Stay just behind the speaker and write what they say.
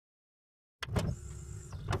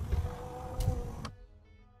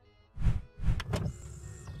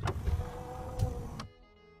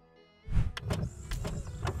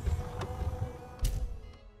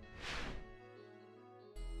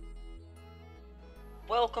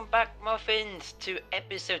welcome back, Muffins, to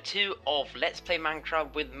episode 2 of Let's Play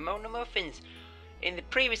Minecraft with MonoMuffins. In the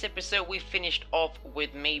previous episode, we finished off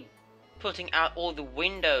with me putting out all the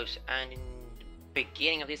windows, and in the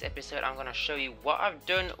beginning of this episode, I'm gonna show you what I've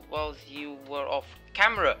done whilst you were off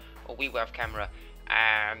camera, or we were off camera.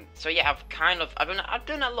 So yeah, I've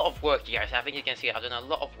done a lot of work, you guys. I think you can see I've done a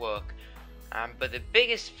lot of work. But the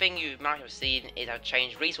biggest thing you might have seen is I've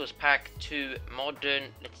changed resource pack to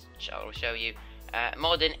modern. I'll show you.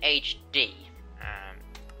 Modern HD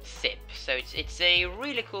SIP. So it's a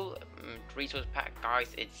really cool resource pack,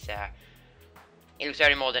 guys. It looks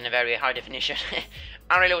very modern and very high definition.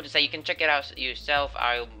 I really want to say you can check it out yourself.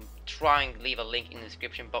 I'll try and leave a link in the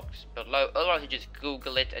description box below. Otherwise, you just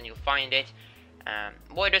Google it and you'll find it.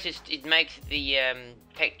 What it does is it makes the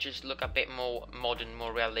textures look a bit more modern,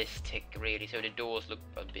 more realistic, really. So the doors look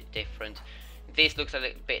a bit different. This looks a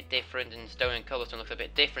little bit different, and stone and cobblestone looks a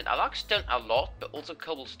bit different. I like stone a lot, but also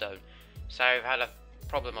cobblestone. So I've had a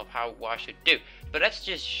problem of what I should do. But I'm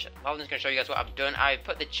just going to show you guys what I've done. I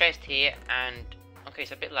put the chest here, and okay,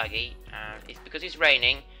 it's a bit laggy. It's because it's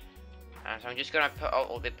raining, so I'm just going to put out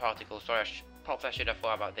all the particles. Sorry, perhaps I should have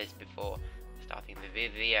thought about this before starting the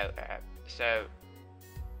video. So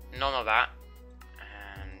none of that,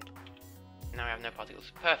 and now I have no particles.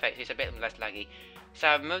 Perfect. It's a bit less laggy. So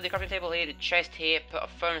I've moved the crafting table here, the chest here, put a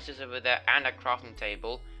furnaces over there, and a crafting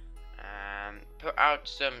table. Put out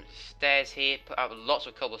some stairs here, put out lots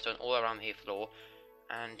of cobblestone all around the floor.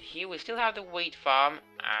 And here we still have the wheat farm,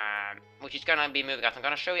 which is gonna be moving out. I'm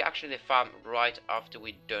gonna show you actually the farm right after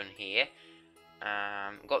we're done here.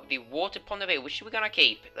 Got the water pond over here, which we're gonna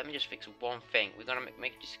keep. Let me just fix one thing. We're gonna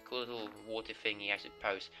make this cool little water thingy, I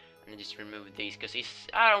suppose, and then just remove these because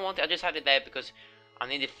I don't want it. I just had it there because I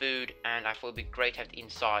needed food, and I thought it'd be great to have it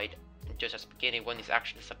inside, just as beginning when it's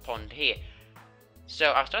actually a pond here.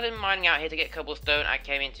 So I started mining out here to get cobblestone. I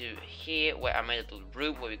came into here where I made a little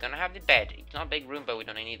room where we're gonna have the bed. It's not a big room, but we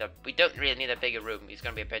don't really need a bigger room. It's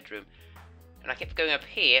gonna be a bedroom. And I kept going up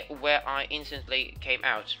here where I instantly came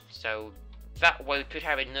out. So that way we could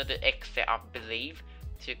have another exit, I believe,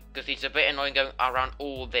 because it's a bit annoying going around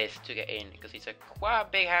all this to get in, because it's a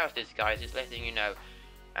quite big house, this guys, just letting you know.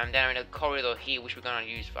 And then in a corridor here, which we're gonna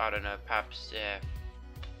use for, I don't know, perhaps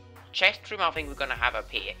chest room. I think we're gonna have up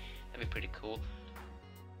here. That'd be pretty cool.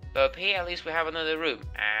 But up here, at least we have another room.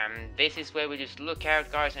 And this is where we just look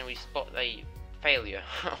out, guys, and we spot a failure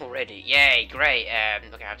already. Yay, great!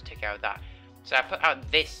 Look, I have to take out that. So I put out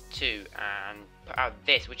this too, and put out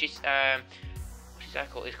this, which is what is that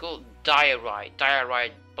called? It's called diorite.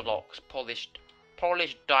 Diorite blocks, polished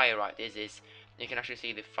diorite. Is this? You can actually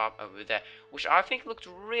see the farm over there, which I think looks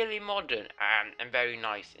really modern and very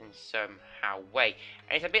nice in somehow way.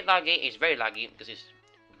 And it's a bit laggy. It's very laggy because it's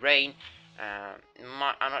rain.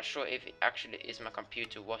 I'm not sure if it actually is my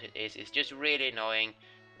computer, what it is. It's just really annoying.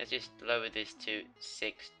 Let's just lower this to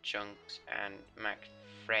 6 chunks and max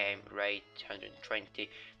frame rate 120.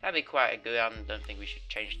 That'd be quite good. I don't think we should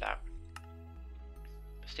change that.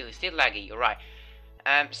 But still, it's still laggy. You're right.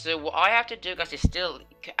 So what I have to do, guys, is still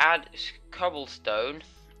add cobblestone,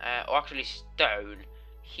 or actually stone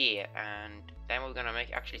here, and then we're gonna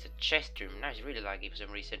make, actually it's a chest room. Now it's really laggy for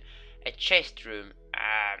some reason. A chest room.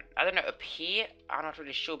 I don't know, up here, I'm not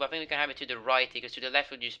really sure, but I think we can have it to the right, because to the left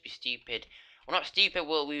would just be stupid. Well, not stupid.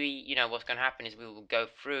 Well, you know, what's gonna happen is we will go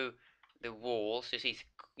through the walls. So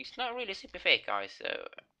it's not really super fake, guys. So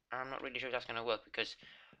I'm not really sure if that's gonna work, because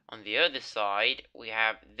on the other side we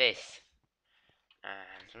have this.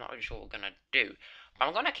 So I'm not really sure what we're gonna do, but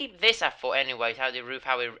I'm gonna keep this up for anyways, how the roof,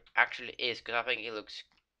 how it actually is, because I think it looks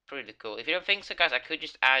pretty cool. If you don't think so, guys, I could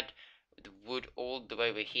just add the wood all the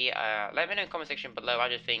way over here. Let me know in the comment section below. I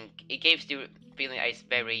just think it gives the feeling that it's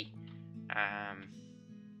very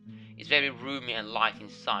roomy and light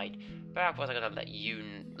inside. But of course I'm gonna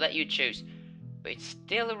let you choose. But it's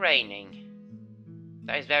still raining.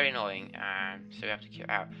 That is very annoying. So we have to keep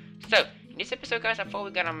out. So in this episode, guys, I thought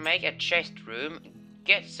we're gonna make a chest room,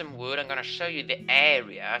 get some wood. I'm gonna show you the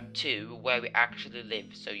area too where we actually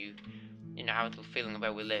live, so you know how it'll feel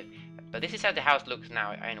where we live. But this is how the house looks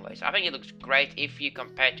now, anyways. I think it looks great if you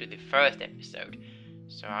compare to the first episode.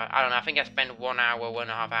 So I don't know. I think I spent 1 hour,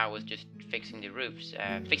 1.5 hours just fixing the roofs,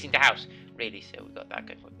 fixing the house, really. So we got that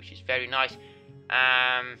good, which is very nice.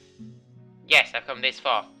 Yes, I've come this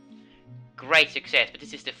far. Great success. But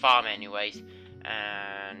this is the farm, anyways.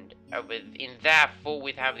 And in that full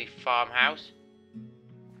we have the farmhouse.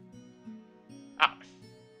 Ah,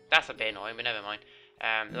 that's a bit annoying, but never mind.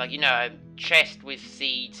 Like, you know, a chest with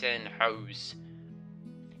seeds and hose.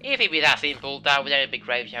 If it'd be that simple, that would be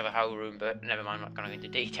great if you have a whole room, but never mind, I'm not going into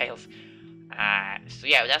details. So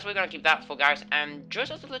yeah, that's what we're gonna keep that for, guys. And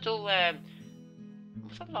just as a little,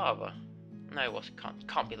 what's that, lava? No, it was,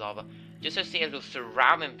 can't be lava. Just to see a little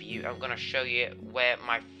surrounding view, I'm gonna show you where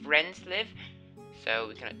my friends live. So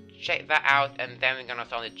we're gonna check that out, and then we're gonna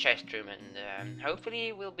start the chest room, and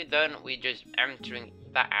hopefully we'll be done. We're just entering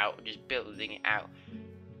that out, just building it out,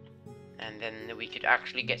 and then we could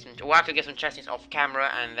actually get some. We'll have to get some chests off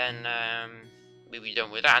camera, and then we'll be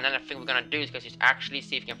done with that. And then I think we're gonna do is just actually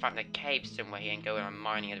see if we can find the cave somewhere here and go on a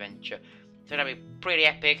mining adventure. So that'll be pretty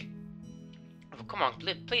epic. Oh, come on,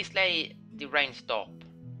 please let the rain stop.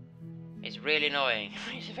 It's really annoying.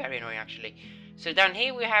 It's very annoying, actually. So down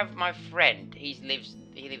here we have my friend. He lives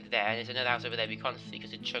there, and there's another house over there we can't see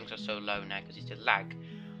because the chunks are so low now because it's a lag.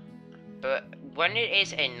 But when it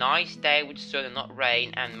is a nice day with sun and not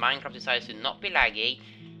rain, and Minecraft decides to not be laggy,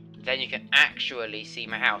 then you can actually see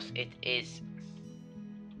my house. It is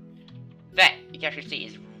there. You can actually see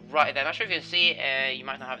it's right there. I'm not sure if you can see it. You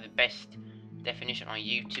might not have the best definition on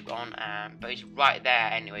YouTube but it's right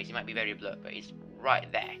there. Anyways, it might be very blurred, but it's right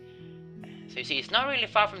there. So you see, it's not really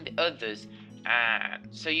far from the others.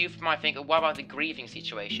 So you might think, what about the griefing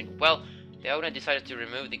situation? Well, the owner decided to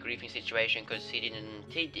remove the griefing situation because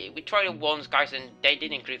we tried it once, guys, and they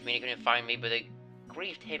didn't grief me, they couldn't find me, but they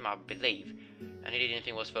griefed him, I believe. And he didn't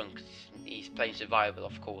think it was fun because he's playing survival,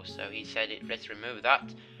 of course, so he said, let's remove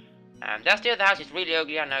that. And that's the other house. It's really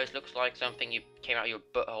ugly, I know, it looks like something you came out of your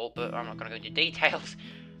butthole, but I'm not going to go into details.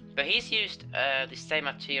 But he's used the same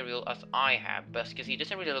material as I have, but because he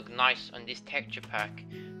doesn't really look nice on this texture pack,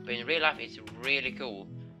 but in real life it's really cool.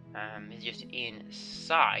 It's just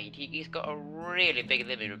inside. He's got a really big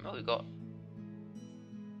living room. Oh, we got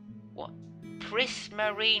what?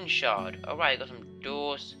 Prismarine shard. Alright, got some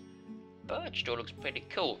doors. Birch door looks pretty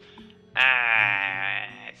cool.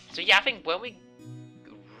 So yeah, I think when we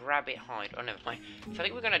rabbit hide. Oh, never mind. So I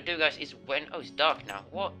think we're gonna do, guys, is when it's dark now.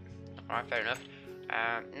 What? Alright, fair enough.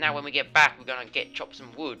 Now when we get back, we're gonna chop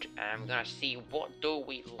some wood, and we're gonna see what door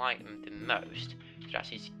we like the most. So that's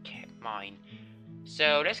his mine.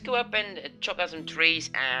 So let's go up and chop down some trees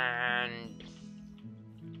and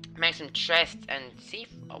make some chests and see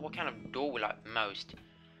what kind of door we like the most.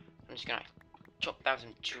 I'm just gonna chop down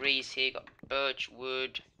some trees here. Got birch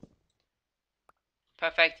wood.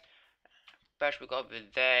 Perfect. Birch we got over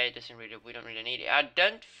there. We don't really need it. I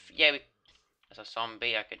don't. Yeah, there's a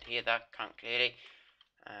zombie. I could hear that. Can't clearly.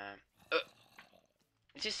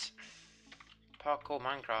 This is parkour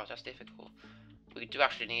Minecraft. That's difficult. We do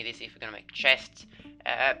actually need this if we're gonna make chests.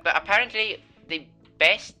 But apparently the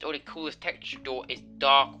best or the coolest texture door is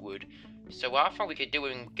dark wood. So what I thought we could do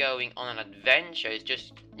when going on an adventure is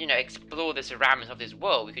just, you know, explore the surroundings of this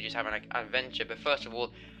world. We could just have an adventure. But first of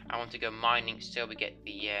all, I want to go mining so we get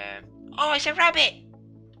the. Oh, it's a rabbit!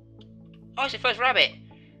 Oh, it's the first rabbit.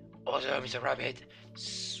 Awesome, it's a rabbit.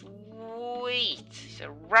 Sweet, it's a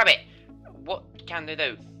rabbit. What can they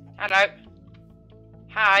do? Hello.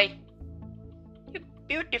 Hi. You're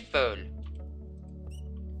beautiful.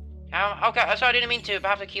 Okay, sorry, I didn't mean to, but I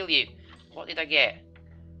have to kill you. What did I get?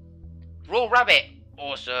 Raw rabbit.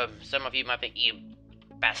 Awesome. Some of you might think, you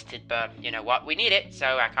bastard, but you know what? We need it, so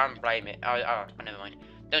I can't blame it. Oh, never mind.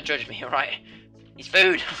 Don't judge me, alright? It's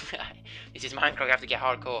food. This is Minecraft, you have to get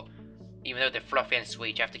hardcore. Even though they're fluffy and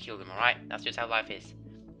sweet, you have to kill them, alright? That's just how life is.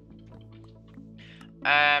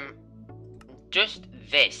 Just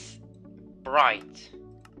this. Bright.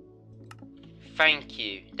 Thank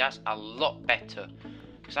you. That's a lot better.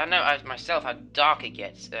 Because I know as myself how dark it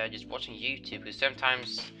gets just watching YouTube. Because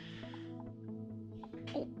sometimes...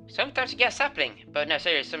 Ooh, sometimes you get sapling. But no,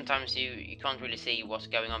 seriously, sometimes you can't really see what's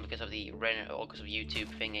going on because of the render or because of YouTube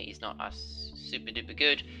thingy. It's not as super duper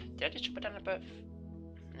good. Did I just chop it down a bit?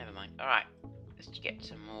 Never mind. Alright. Let's get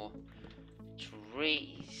some more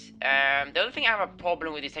trees. The only thing I have a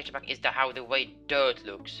problem with this texture pack is how the way dirt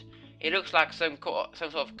looks. It looks like some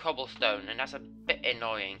sort of cobblestone, and that's a bit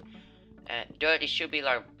annoying. Dirt, it should be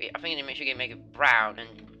like, I think you should make it brown and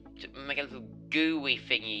make a little gooey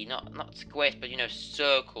thingy, not squares, but you know,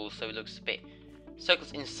 circles, so it looks a bit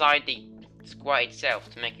circles inside the square itself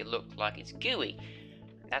to make it look like it's gooey.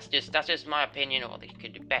 That's just my opinion, or they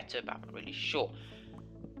could do better, but I'm not really sure.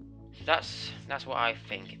 So that's what I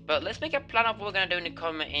think. But let's make a plan of what we're gonna do in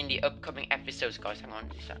the upcoming episodes, guys. Hang on.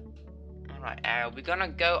 Alright, we're gonna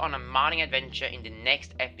go on a mining adventure in the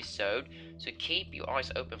next episode, so keep your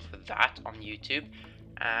eyes open for that on YouTube.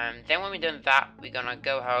 And then when we're done that, we're gonna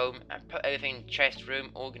go home and put everything in the chest room,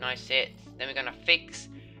 organize it. Then we're gonna fix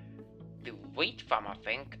the wheat farm, I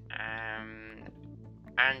think,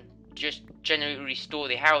 and just generally restore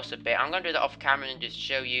the house a bit. I'm gonna do that off camera and just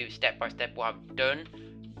show you step by step what I've done.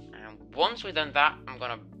 And once we've done that, I'm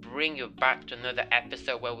gonna bring you back to another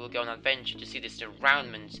episode where we'll go on an adventure to see the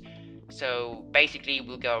surroundings. So basically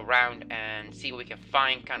we'll go around and see what we can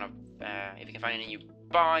find, kind of if we can find any new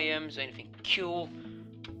biomes or anything cool.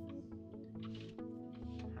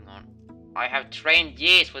 Hang on, I have trained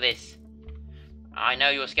years for this. I know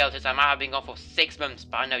your skeletons, I might have been gone for 6 months,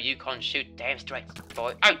 but I know you can't shoot damn straight,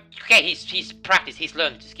 boy. Oh, okay, he's practiced, he's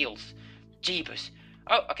learned the skills. Jeebus.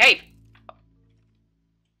 Oh, okay.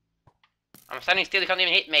 I'm standing still, you can't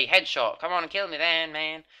even hit me. Headshot. Come on and kill me then,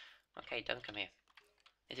 man. Okay, don't come here.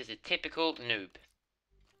 This is a typical noob.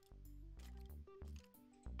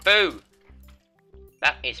 Boo!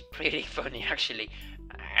 That is pretty funny, actually.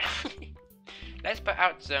 Let's put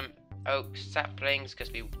out some oak saplings,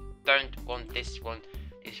 because we don't want this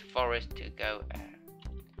forest to go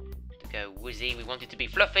woozy. We want it to be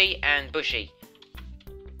fluffy and bushy.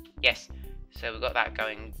 Yes, so we've got that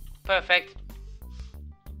going perfect.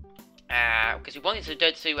 Because we want it to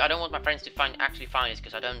do, so I don't want my friends to actually find this,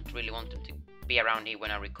 because I don't really want them to be around here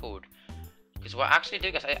when I record. Because what I actually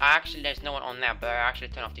do, guys, I actually, there's no one on now, but I actually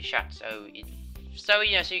turn off the chat, so you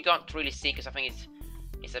know, so you can't really see, because I think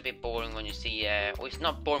it's a bit boring when you see, well, it's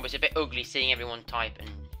not boring, but it's a bit ugly seeing everyone type in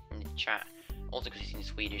the chat. Also because it's in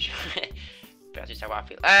Swedish. But that's just how I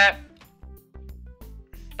feel. That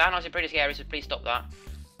noise is pretty scary, so please stop that.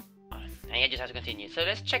 And yeah, just has to continue. So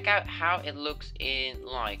let's check out how it looks in,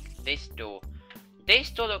 like, this door. This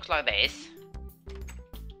door looks like this.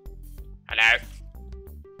 Hello.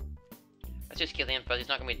 Let's just kill him, but it's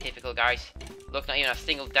not going to be difficult, guys. Look, not even a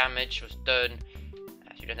single damage was done.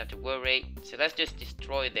 So you don't have to worry. So let's just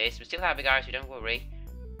destroy this. We still have it, guys, so don't worry.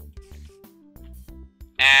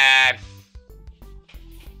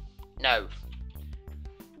 No.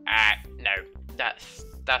 No. That's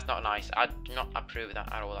not nice. I do not approve of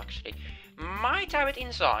that at all, actually. Might have it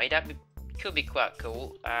inside. That could be quite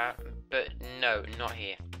cool. But no, not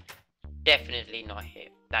here. Definitely not here.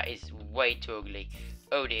 That is way too ugly.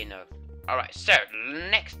 Oh dear, no. Alright, so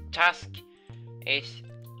next task is,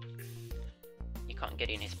 you can't get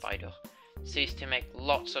in here, spider. So is to make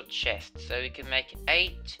lots of chests. So we can make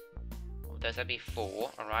 8. Or does that be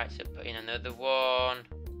 4? Alright, so put in another one.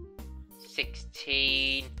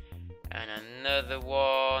 16. And another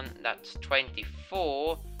one. That's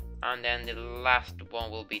 24. And then the last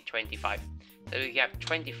one will be 25. So we have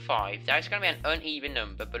 25. That's going to be an uneven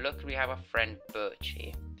number, but luckily we have a friend Birch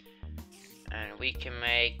here. And we can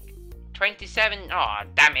make 27. Oh,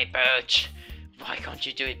 damn it, Birch. Why can't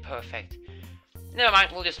you do it perfect? Never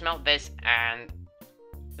mind, we'll just smelt this, and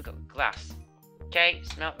we've got glass. Okay,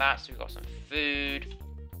 smelt that, so we've got some food.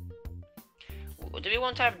 Do we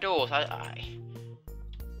want to have doors? I'm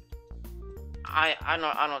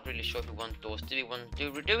not really sure if we want doors. Do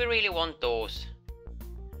we really want doors?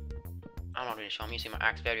 I'm not really sure. I'm using my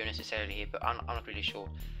axe very unnecessarily here, but I'm not really sure.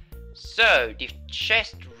 So the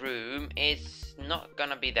chest room is not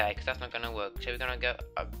gonna be there, because that's not gonna work. So we're gonna go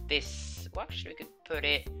up this. Well, actually, we could put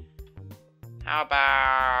it. How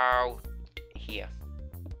about here?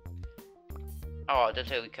 Oh, that's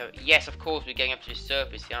how we go. Yes, of course, we're getting up to the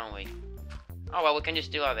surface, aren't we? Oh well, we can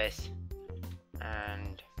just do all this.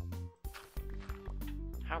 And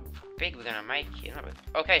how big we're gonna make it?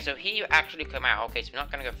 Okay, so here you actually come out. Okay, so we're not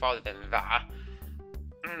gonna go farther than that.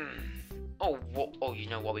 Oh, oh, you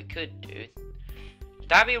know what we could do?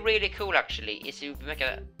 That'd be really cool, actually. Is if we make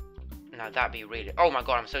a. No, that'd be really. Oh my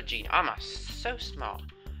god, I'm so genius. I'm so smart.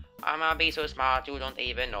 I'ma be so smart. You don't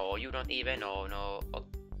even know. You don't even know. No. Oh.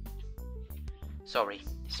 Sorry.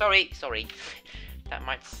 That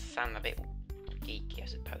might sound a bit geeky, I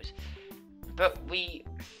suppose. But we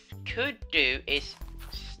could do is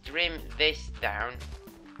trim this down.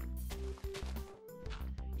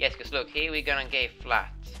 Yes, because look, here we're gonna get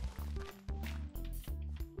flat.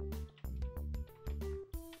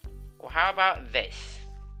 Well, how about this?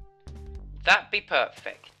 That'd be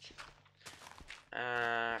perfect.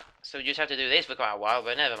 So we just have to do this for quite a while,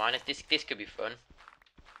 but never mind. This could be fun.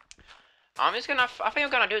 I think I'm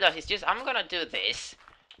gonna do that. It's just I'm gonna do this,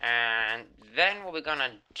 and then what we're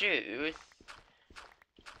gonna do,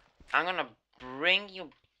 I'm gonna bring you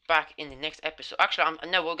back in the next episode. Actually, I'm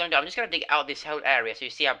just gonna dig out this whole area so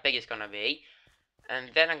you see how big it's gonna be, and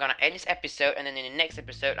then I'm gonna end this episode, and then in the next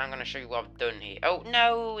episode I'm gonna show you what I've done here. Oh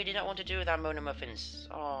no, we did not want to do that, MonoMuffins.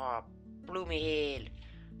 Oh, blew me head.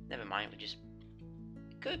 Never mind. It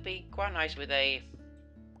could be quite nice with a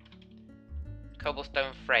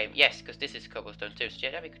cobblestone frame. Yes, because this is cobblestone too. So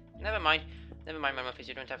yeah, that'd be good. Never mind, MonoMuffins.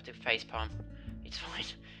 You don't have to facepalm. It's fine.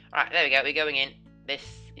 All right, there we go. We're going in. This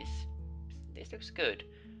looks good.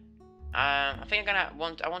 I think I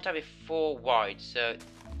want to have it 4 wide. So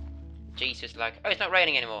Jesus, like, oh, it's not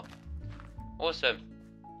raining anymore. Awesome.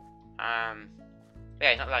 Yeah,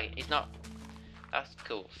 it's not laggy. It's not. That's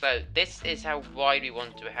cool. So this is how wide we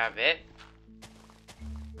want to have it.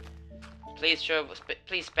 Please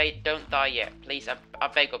please Spade, don't die yet. Please, I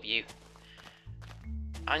beg of you.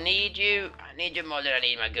 I need you. I need your mother. I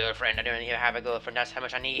need my girlfriend. I don't even have a girlfriend. That's how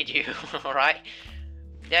much I need you. Alright.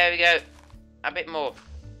 There we go. A bit more.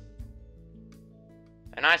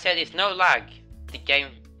 And I said it's no lag. The game.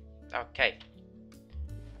 Okay.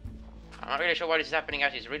 I'm not really sure why this is happening,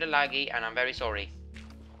 guys. It's really laggy, and I'm very sorry.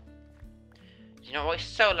 You know what? It's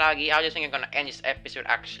so laggy. I just think I'm gonna end this episode.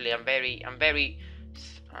 Actually, I'm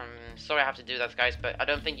sorry I have to do that, guys, but I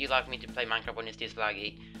don't think you like me to play Minecraft when it's this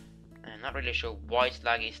laggy. I'm not really sure why it's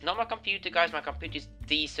laggy. It's not my computer, guys. My computer is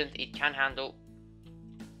decent. It can handle.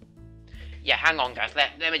 Yeah, hang on, guys.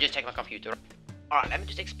 Let me just check my computer. Alright, let me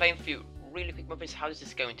just explain for you really quick, Muffins, how this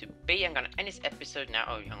is going to be. I'm gonna end this episode now.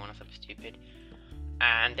 Oh, hang on, I'm something stupid.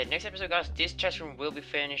 And the next episode, guys, this chest room will be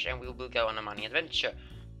finished and we will go on a mining adventure.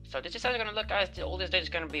 So this is how it's gonna look, guys. All this data is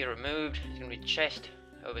gonna be removed. It's gonna be chest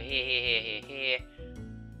over here,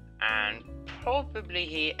 and probably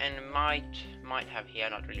here, and might have here.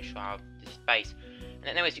 I'm not really sure how this space. And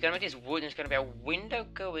anyways, you're gonna make this wood, and it's gonna be a window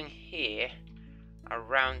going here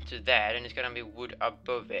around to there, and it's gonna be wood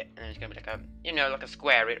above it, and it's gonna be like a, you know, like a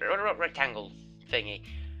square or a rectangle thingy.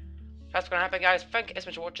 That's gonna happen, guys. Thank you so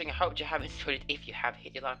much for watching. I hope you have enjoyed it. If you have,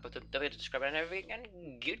 hit the like button, don't forget to subscribe and everything, and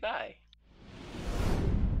goodbye.